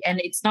agree. And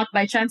it's not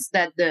by chance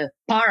that the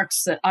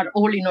parks are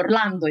all in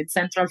Orlando, in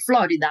Central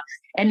Florida.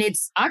 And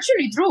it's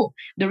actually true.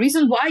 The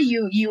reason why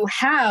you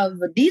have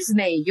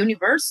Disney,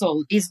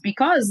 Universal, is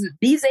because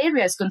this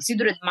area is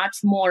considered much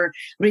more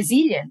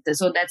resilient.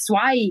 So that's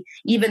why,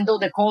 even though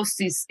the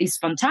coast is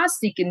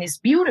fantastic and is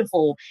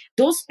beautiful,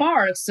 those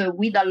parks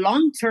with a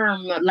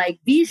long-term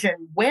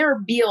vision were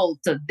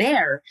built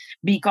there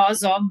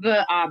because of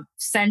a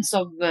sense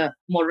of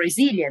more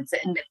resilience.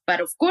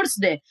 But of course,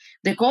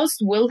 the coast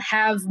will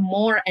have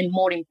more and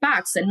more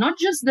impacts, and not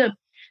just the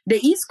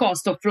east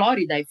coast of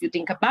Florida, if you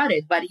think about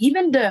it, but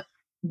even the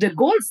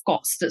Gulf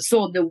Coast,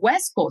 so the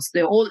West Coast,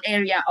 the whole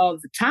area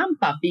of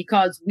Tampa,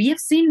 because we have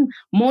seen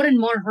more and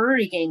more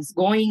hurricanes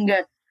going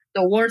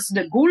towards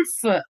the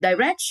Gulf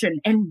direction.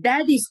 And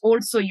that is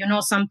also,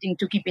 something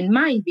to keep in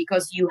mind,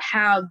 because you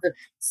have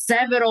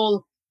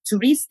several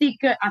touristic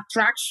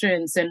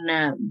attractions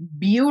and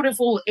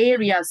beautiful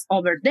areas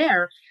over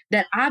there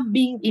that have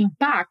been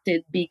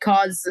impacted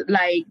because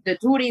the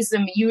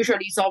tourism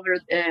usually is over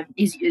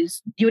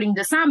is during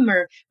the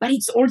summer, but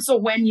it's also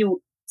when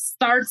you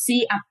start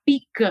see a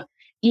peak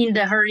in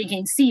the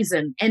hurricane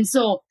season. And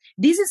so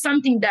this is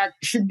something that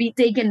should be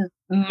taken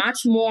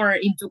much more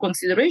into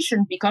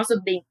consideration because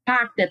of the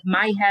impact that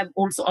might have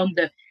also on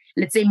the,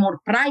 let's say, more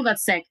private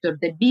sector,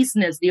 the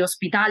business, the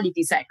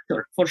hospitality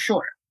sector, for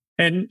sure.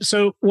 And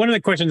so one of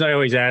the questions I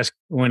always ask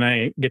when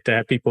I get to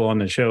have people on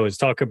the show is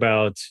talk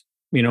about,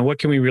 what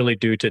can we really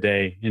do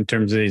today in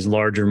terms of these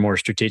larger, more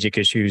strategic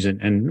issues?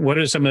 And what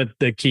are some of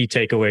the key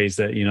takeaways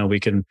that, we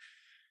can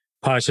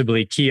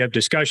possibly key up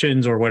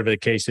discussions or whatever the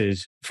case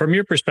is? From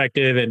your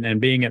perspective and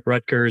being at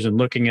Rutgers and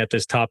looking at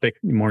this topic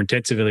more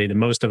intensively than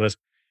most of us,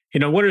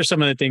 what are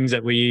some of the things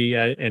that we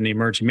in the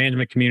emergency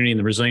management community and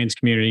the resilience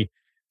community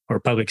or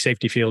public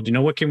safety field,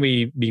 what can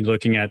we be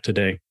looking at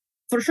today?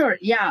 For sure.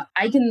 Yeah,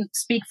 I can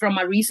speak from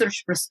a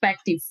research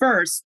perspective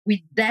first.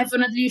 We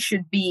definitely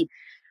should be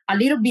a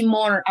little bit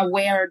more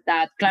aware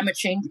that climate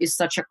change is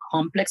such a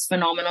complex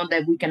phenomenon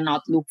that we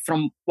cannot look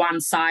from one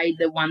side,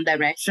 one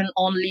direction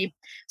only.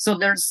 So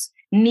there's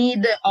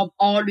need of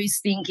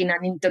always think in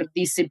an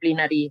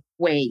interdisciplinary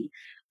way.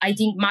 I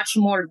think much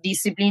more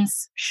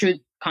disciplines should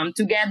come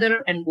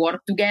together and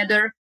work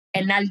together.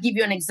 And I'll give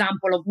you an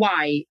example of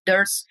why.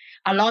 There's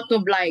a lot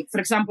of for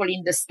example,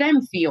 in the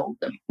STEM field,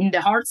 in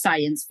the hard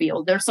science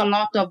field, there's a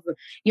lot of,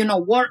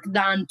 work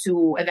done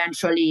to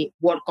eventually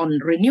work on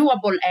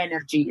renewable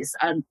energies,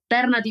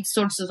 alternative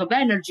sources of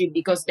energy,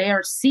 because they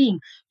are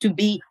seen to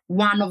be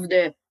one of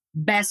the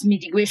best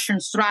mitigation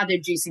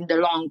strategies in the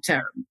long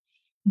term.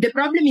 The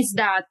problem is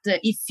that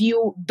if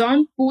you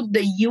don't put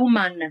the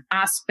human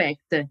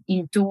aspect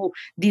into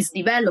these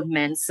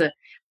developments,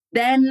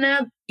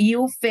 then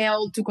you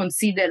fail to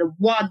consider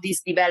what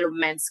these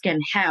developments can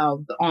have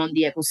on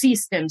the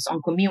ecosystems,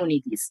 on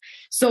communities.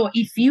 So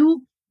if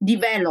you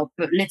develop,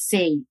 let's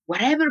say,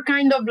 whatever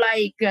kind of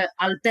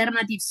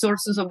alternative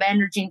sources of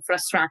energy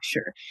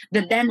infrastructure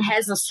that then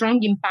has a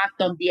strong impact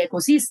on the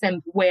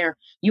ecosystem where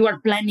you are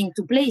planning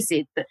to place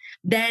it,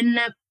 then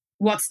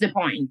what's the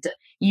point?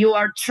 You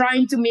are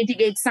trying to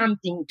mitigate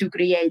something to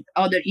create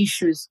other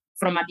issues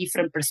from a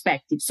different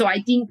perspective. So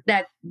I think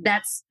that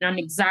that's an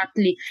exact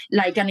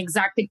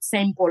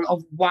example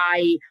of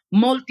why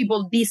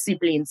multiple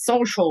disciplines,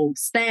 social,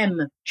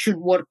 STEM, should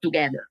work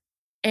together.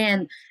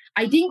 And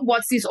I think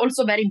what is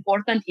also very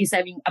important is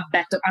having a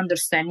better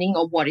understanding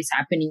of what is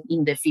happening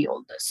in the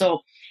field. So,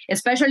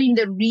 especially in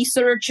the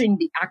research, in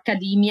the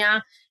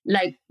academia,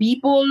 like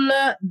people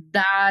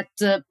that,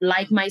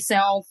 like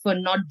myself,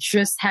 not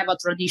just have a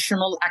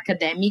traditional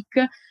academic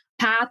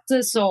path,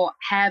 so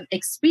have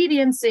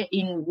experience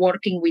in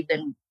working with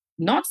the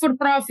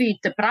not-for-profit,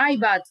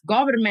 private,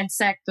 government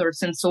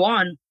sectors, and so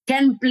on,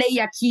 can play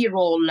a key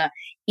role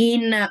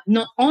in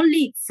not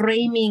only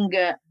framing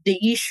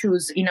the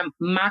issues in a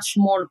much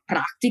more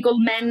practical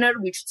manner,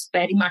 which is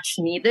very much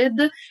needed,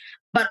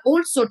 but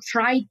also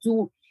try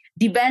to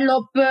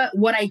develop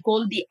what I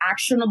call the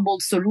actionable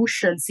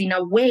solutions in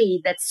a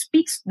way that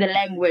speaks the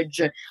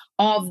language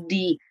of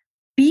the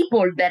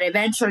people that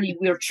eventually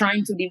we're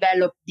trying to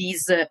develop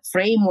these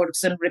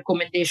frameworks and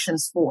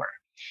recommendations for.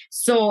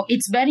 So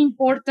it's very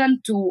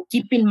important to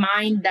keep in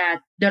mind that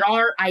there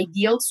are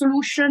ideal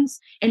solutions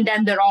and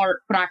then there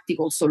are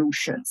practical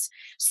solutions.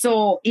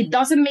 So it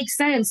doesn't make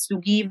sense to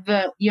give,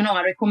 a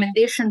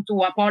recommendation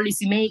to a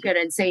policymaker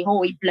and say,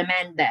 oh,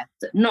 implement that.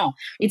 No,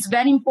 it's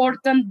very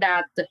important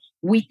that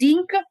we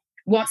think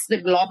what's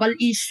the global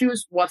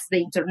issues, what's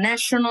the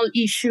international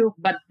issue,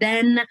 but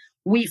then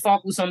we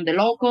focus on the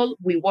local,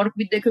 we work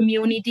with the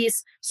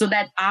communities so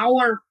that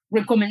our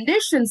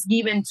recommendations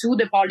given to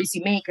the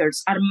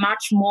policymakers are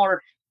much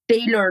more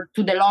tailored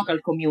to the local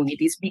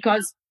communities,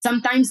 because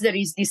sometimes there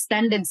is this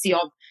tendency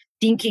of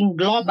thinking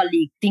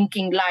globally,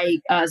 thinking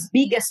like as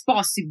big as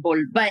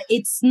possible, but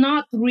it's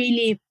not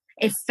really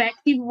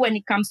effective when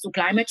it comes to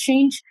climate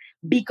change,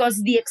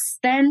 because the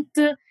extent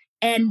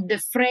and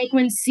the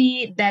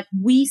frequency that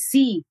we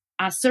see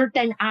a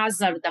certain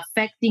hazard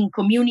affecting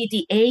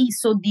community A is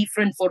so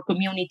different for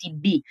community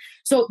B.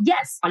 So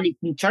yes,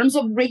 in terms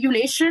of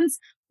regulations,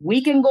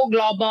 we can go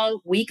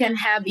global, we can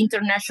have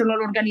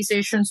international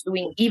organizations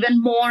doing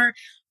even more.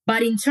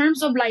 But in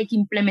terms of like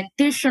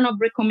implementation of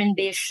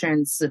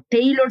recommendations,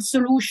 tailored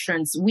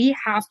solutions, we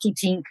have to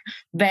think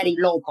very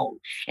local.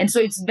 And so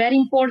it's very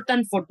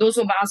important for those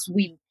of us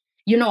with,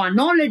 a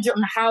knowledge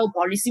on how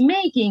policy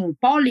making,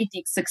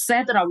 politics,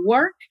 etc.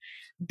 work,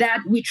 that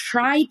we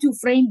try to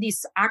frame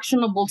these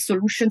actionable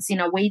solutions in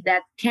a way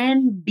that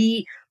can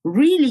be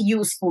really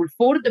useful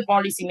for the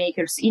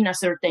policymakers in a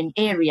certain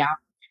area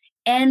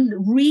and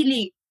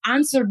really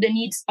answer the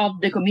needs of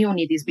the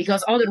communities,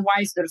 because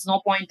otherwise there's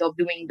no point of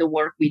doing the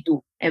work we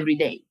do every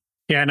day.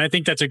 Yeah, and I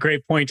think that's a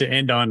great point to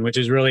end on, which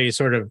is really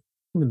sort of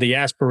the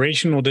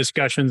aspirational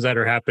discussions that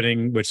are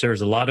happening, which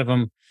there's a lot of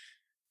them.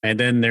 And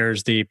then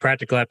there's the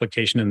practical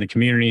application in the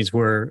communities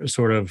where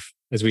sort of,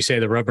 as we say,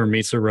 the rubber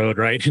meets the road,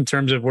 right? In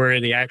terms of where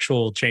the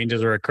actual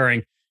changes are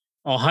occurring.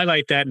 I'll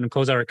highlight that and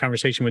close out our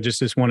conversation with just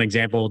this one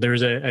example.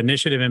 There's an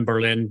initiative in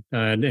Berlin,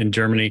 in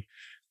Germany,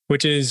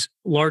 which is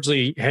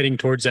largely heading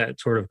towards that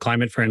sort of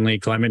climate-friendly,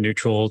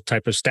 climate-neutral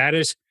type of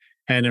status.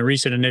 And a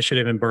recent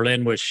initiative in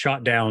Berlin was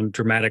shot down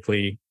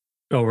dramatically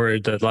over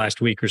the last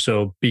week or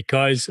so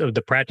because of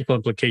the practical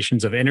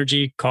implications of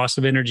energy, cost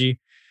of energy,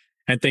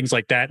 and things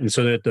like that. And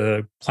so that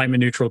the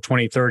climate-neutral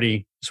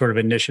 2030 sort of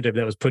initiative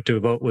that was put to a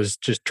vote was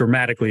just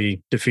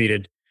dramatically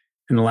defeated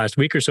in the last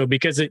week or so,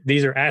 because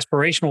these are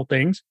aspirational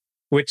things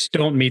which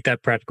don't meet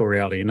that practical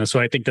reality. And so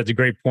I think that's a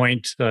great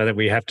point that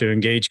we have to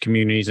engage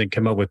communities and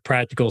come up with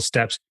practical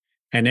steps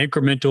and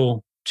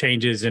incremental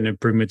changes and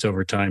improvements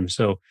over time.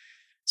 So,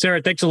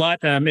 Sara, thanks a lot.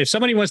 If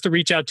somebody wants to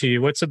reach out to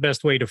you, what's the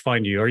best way to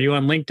find you? Are you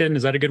on LinkedIn?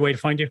 Is that a good way to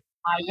find you?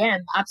 I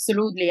am,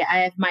 absolutely. I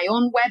have my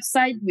own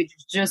website, which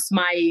is just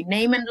my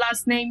name and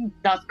last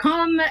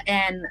name.com.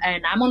 And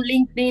I'm on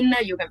LinkedIn.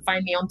 You can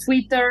find me on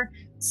Twitter.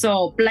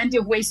 So plenty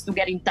of ways to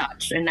get in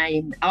touch. And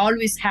I'm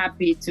always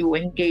happy to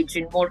engage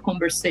in more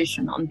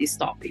conversation on this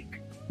topic.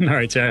 All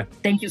right, Sara.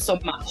 Thank you so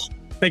much.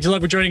 Thanks a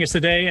lot for joining us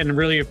today and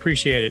really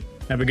appreciate it.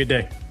 Have a good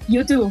day.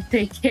 You too.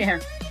 Take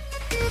care.